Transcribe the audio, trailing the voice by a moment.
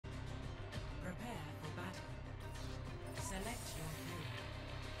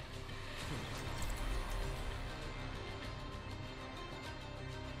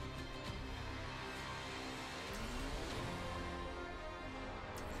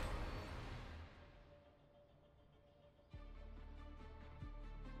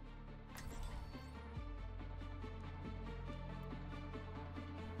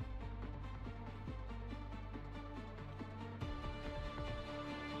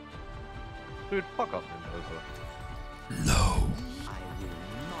Dude, fuck off, Mendoza. No. I will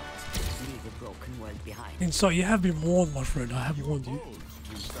not leave a broken world behind. And so you have been warned, my friend. I have warned you.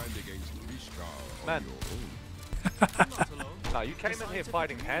 Man. No, you came in here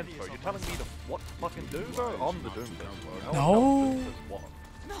fighting hands, bro. You're telling me to what to fucking do, bro? I'm the Doom bro. No. What?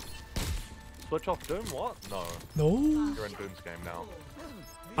 Switch off Doom? What? No. No. You're in Doom's game now.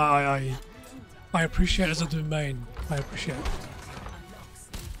 I appreciate it as a Doom main. I appreciate it.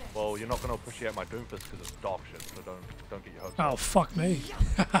 Well, you're not gonna appreciate my Doom fist because it's dog shit, so don't get your hopes Oh, up. fuck me.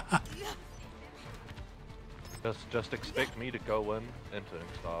 Just expect me to go in entering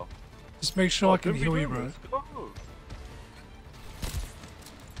style. Just make sure I can heal you, bro. Let's go.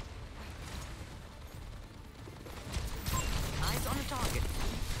 Eyes on a target.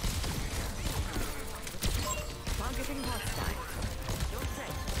 Targeting hostile. Don't say.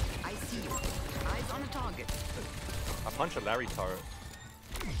 I see you. Eyes on a target. I punch a Larry turret.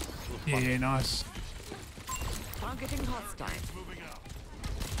 Yeah, nice. Targeting hostile.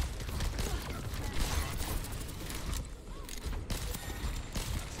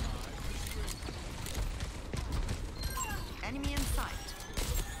 Enemy in sight.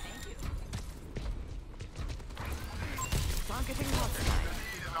 Thank you. Targeting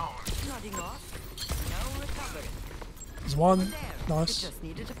hostile. Nodding off. No recovery. There's one. There. Nice. It just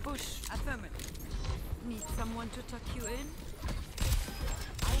needed a push. Affirmative. Need someone to tuck you in?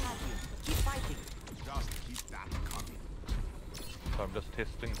 I have you. Keep fighting. Just keep that coming. So I'm just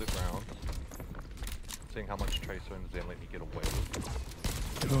testing the ground. Seeing how much Tracer and Zen let me get away with.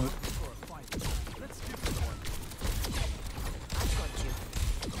 Good. Let's give it one. I've got you.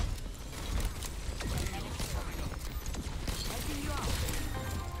 Helping you out.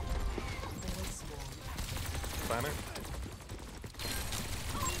 Planet?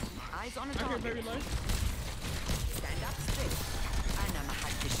 Eyes on a target. Very low. Stand up straight. أنا ما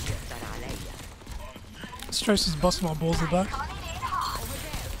حدش يقدر عليا. Stress is busting my balls in the back. Over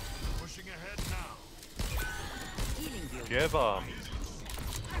there. Pushing ahead now. Healing you. Do you have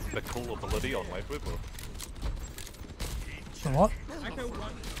the cool ability on Wave Whip? The what?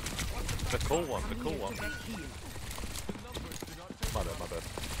 The cool one, the cool one. My bad, my bad.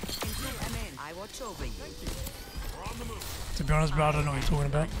 I watch over you. We're on the move. To be honest, bro, I don't know what you're talking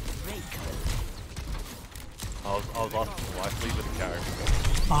about. I was asking why leave the character.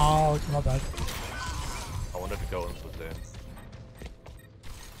 Oh, my bad. I wanted to go into Zen.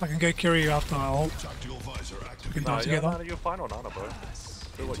 I can go carry you after I ult. Tactical visor We active. can do No, it together. you're fine on Ana, bro.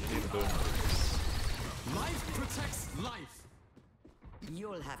 Do what you need to do. Life protects life.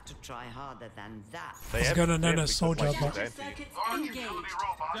 You'll have to try harder than that. They He's have gonna Zen nano because, soldier, like, but- he's anti.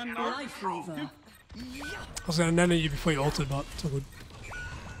 Engage. Life Weaver. I was gonna nano you before you ulted, but it's all good.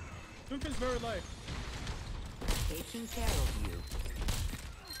 Doom is very low. Taking care of you.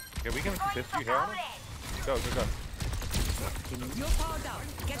 Yeah, we can contest you here, Ana. Go, go, go. You're powered out.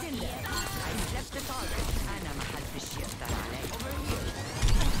 Get in there. I left the target. أنا ما حدش يقدر علي. Over here.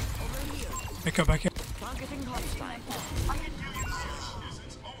 Over here. Back up, back up. Targeting hostile.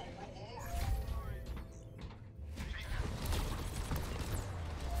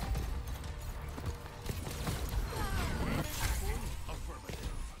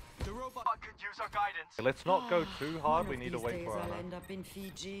 The robot could use our guidance. Let's not go too hard, we need to These wait days for I'll Ana. end up in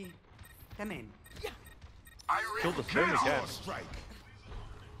Fiji. Come in. Kill the Zen again. Strike.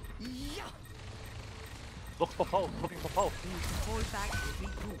 Look for pulse, looking for pulse. Hold back,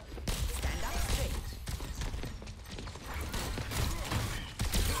 regroup. Stand up straight.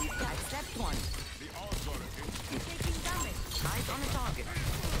 Accept one. The odds are against You're taking damage. Eyes on a target.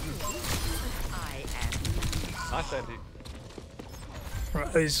 I am. Nice, Andy.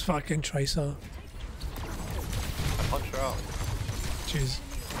 Right, this fucking Tracer. I punched her out. Jeez.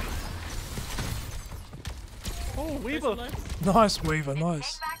 Oh, Weaver! Nice, Weaver,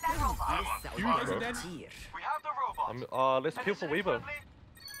 nice. Huge, bro. Here. We have the robot. Let's kill for Weaver.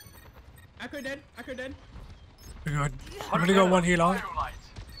 Echo dead. Echo dead. We're good. I've only got one healer. Light.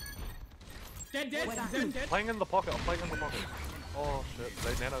 Dead. Zen dead. Playing in the pocket, I'm playing in the pocket. Oh shit,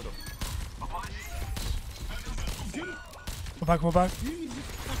 they nanoed him. Go back, go back.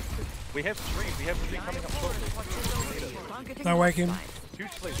 We have three coming up shortly. We need it. Targeting No, wake him. hostile.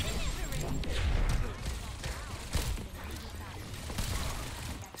 Huge sleep.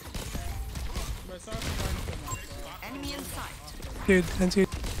 But sorry for going so much. Enemy in sight. Dude, NT.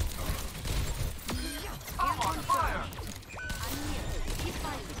 I'm on fire. I'm here. Keep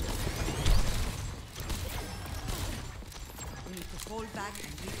fighting. We need to fall back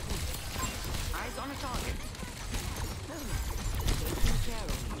and regroup. Eyes on a target. Taking care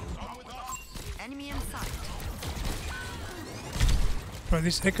of you. Enemy in sight. Bro,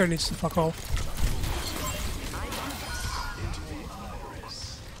 this Echo needs to fuck off.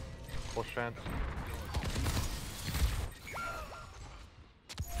 Force chance.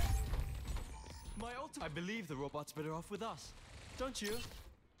 I believe the robot's better off with us. Don't you?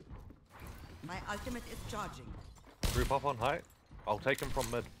 My ultimate is charging. Group up on height. I'll take him from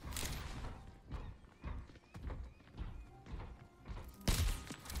mid.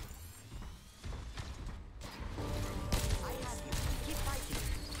 I have you. Keep fighting.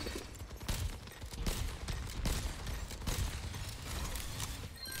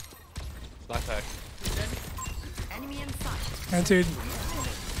 Nice hack. Enemy in sight. Anti.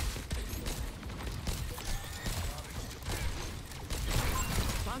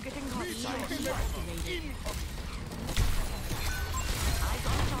 Targeting hostile. Eyes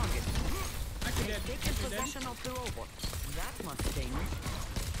on target. Taking possession of the robot. That must sting.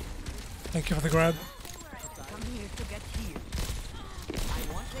 Thank you for the grab. Come here to get healed.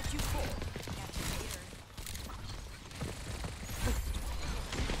 I won't let you fall.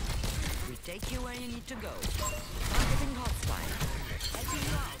 We take you where you need to go. Targeting hostile. Letting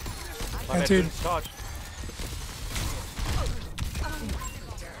you out. My man Anti. didn't charge.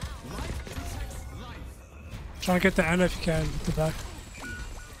 Try and get the Anna if you can. At the back.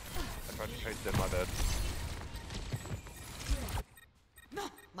 I tried to chase it, my bad.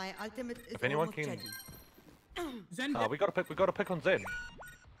 My ultimate is If anyone almost can- ready. Zen We gotta pick on Zen.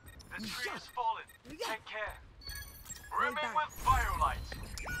 The tree is fallen. Take care. Remain back. with firelight.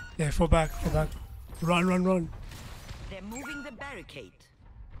 Yeah, fall back, fall back. Run, run, run. They're moving the barricade.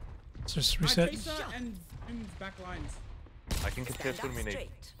 Let's just my reset. Tracer and Doom's back lines. I can Stand contest up when we need. straight.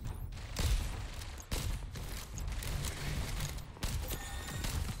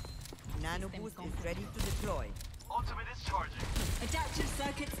 Nano boost is ready to deploy. Ultimate is charging. Adaptive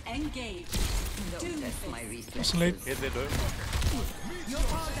circuits engaged. Don't test my reflex. Sleep. Here's their doom. You're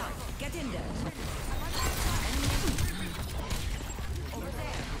powered up. Get in there. Over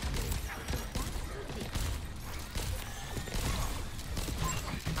there.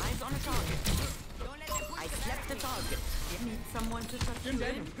 Eyes on a target. I slept the target. You need someone to touch you in.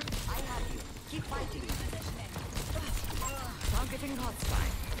 I have you. Keep fighting. Targeting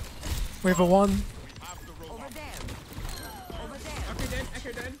hostile. We have a 1. Over there. Over there. Echo dead,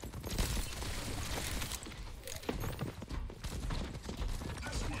 Echo dead.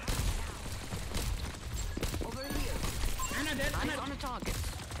 Over here. Anna dead, Eyes Anna. on a target.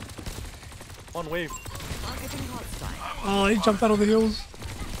 One wave. Targeting hostile. Oh, he jumped out of the hills.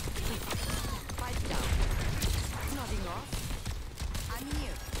 Fight down. Nodding off. I'm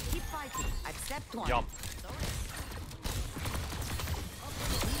here. Keep fighting. I've stepped one. Jump.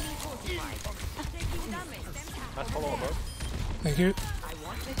 Healing fortified. Taking damage. Nice follow, bro. Thank you. I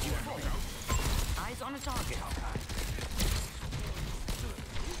won't let you fall. Eyes on a target.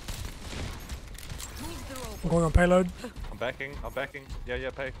 Move the robot. I'm going on payload. I'm backing. Yeah,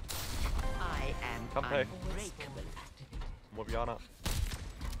 pay. I am Come pay. unbreakable. Mobiana.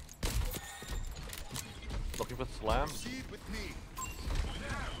 Looking for slam.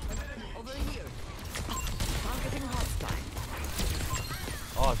 Over here. Targeting hostile.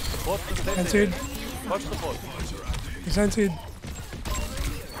 Oh, support the Anti. center. Watch support. He's anti.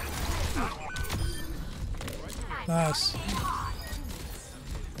 Nice.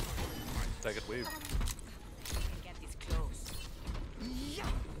 Take it, weave. Get this close. Yeah.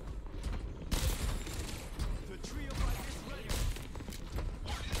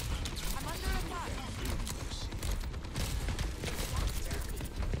 I'm under attack.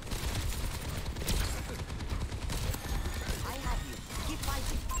 I have you. Keep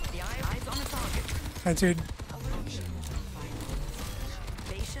fighting. The eyes on a target. Anti.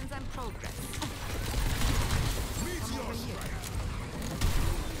 Patience and progress. Come over here.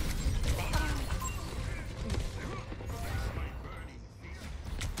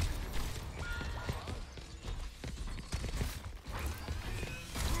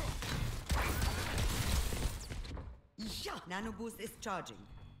 Yeah. Nano boost is charging.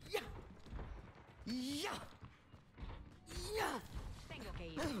 Yeah. Yeah. Yeah.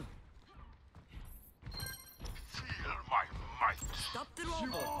 Feel my might. Stop the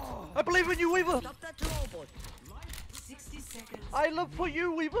robot. I believe in you, Weaver. Stop that robot. 60 seconds. I live for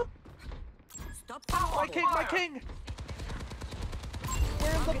you, Weaver. Stop the robot. My king.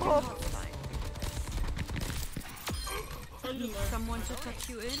 Where is the buff? You need someone to touch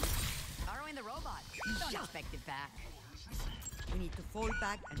you in? Borrowing the robot. Don't expect it back. We need to fall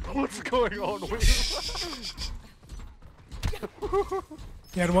back and What's going on, Weaver?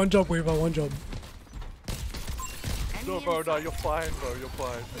 He had 1 job, Weaver, 1 job. No, bro, no, you're fine, bro, you're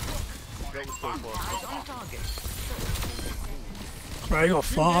fine. That was so fun. Eyes on target. Bro, you got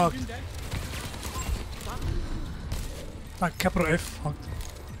fucked. Green dead. That capital F fucked.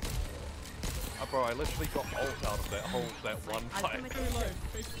 Oh, bro, I literally got ult out of that whole one fight. Reload.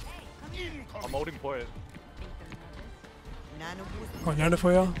 Face- I'm holding point. Nano boost Got nano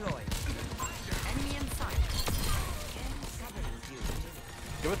for you. deployed. Enemy in sight.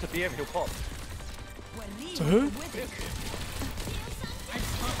 Give it to BM, he'll pop. To who? With it. I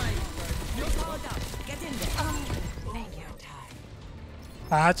can't, You're powered up. Get in there. Take your time.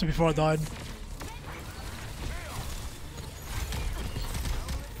 I had to before I died.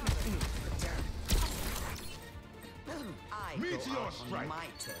 I go out on my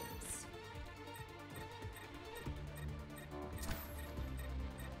terms.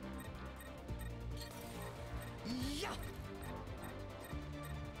 Yeah.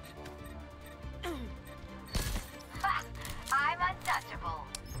 I'm untouchable.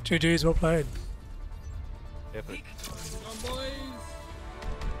 GG's, well played. Epic. come on, boys.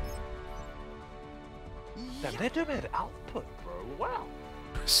 Damn, they're doing it output, bro. Wow.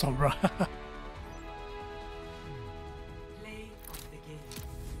 Sombra. Play of the game.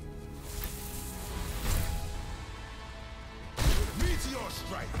 Meteor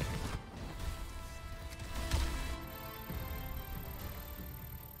strike.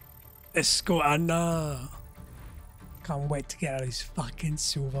 Let's go, Anna. Can't wait to get out of this fucking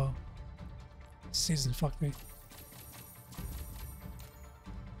silver. Season fuck me.